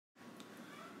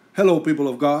Hello, people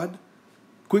of God.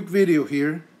 Quick video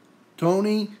here.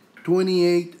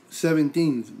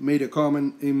 Tony2817 made a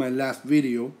comment in my last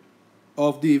video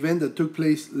of the event that took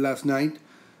place last night.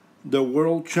 The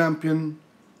world champion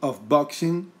of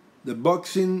boxing, the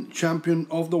boxing champion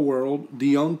of the world,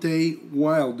 Deontay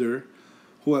Wilder,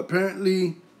 who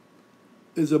apparently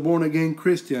is a born-again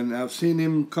Christian. I've seen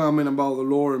him comment about the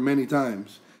Lord many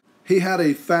times. He had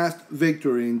a fast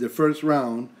victory in the first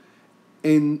round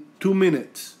in 2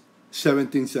 minutes,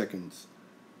 17 seconds.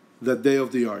 The day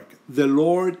of the ark. The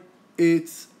Lord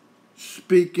is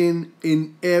speaking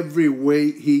in every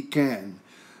way he can.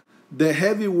 The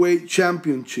heavyweight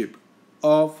championship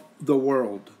of the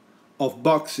world of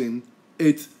boxing,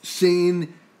 it's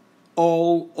seen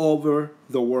all over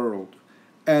the world.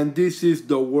 And this is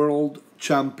the world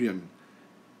champion.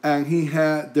 And he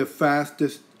had the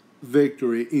fastest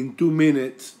victory in 2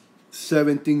 minutes,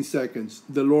 17 seconds.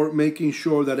 The Lord making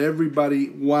sure that everybody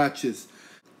watches.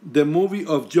 The movie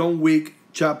of John Wick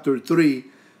Chapter 3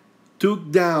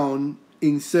 took down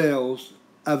in sales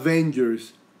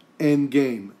Avengers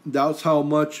Endgame. That's how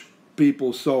much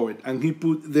people saw it. And he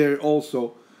put there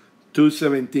also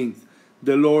 2:17.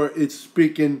 The Lord is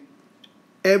speaking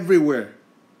everywhere,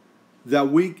 that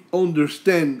we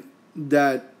understand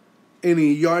that in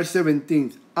Iyar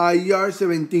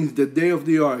 17th, the day of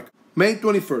the ark, May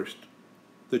 21st,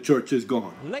 the church is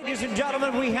gone. Ladies and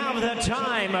gentlemen, we have the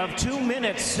time of 2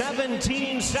 minutes,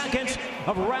 17 seconds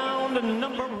of round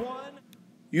number 1.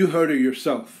 You heard it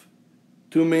yourself.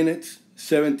 2 minutes,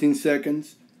 17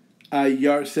 seconds,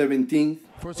 Iyar 17th.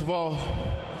 First of all,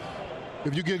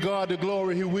 if you give God the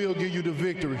glory, he will give you the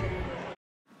victory.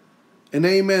 And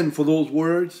amen for those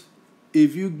words.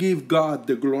 If you give God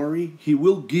the glory, he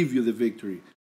will give you the victory.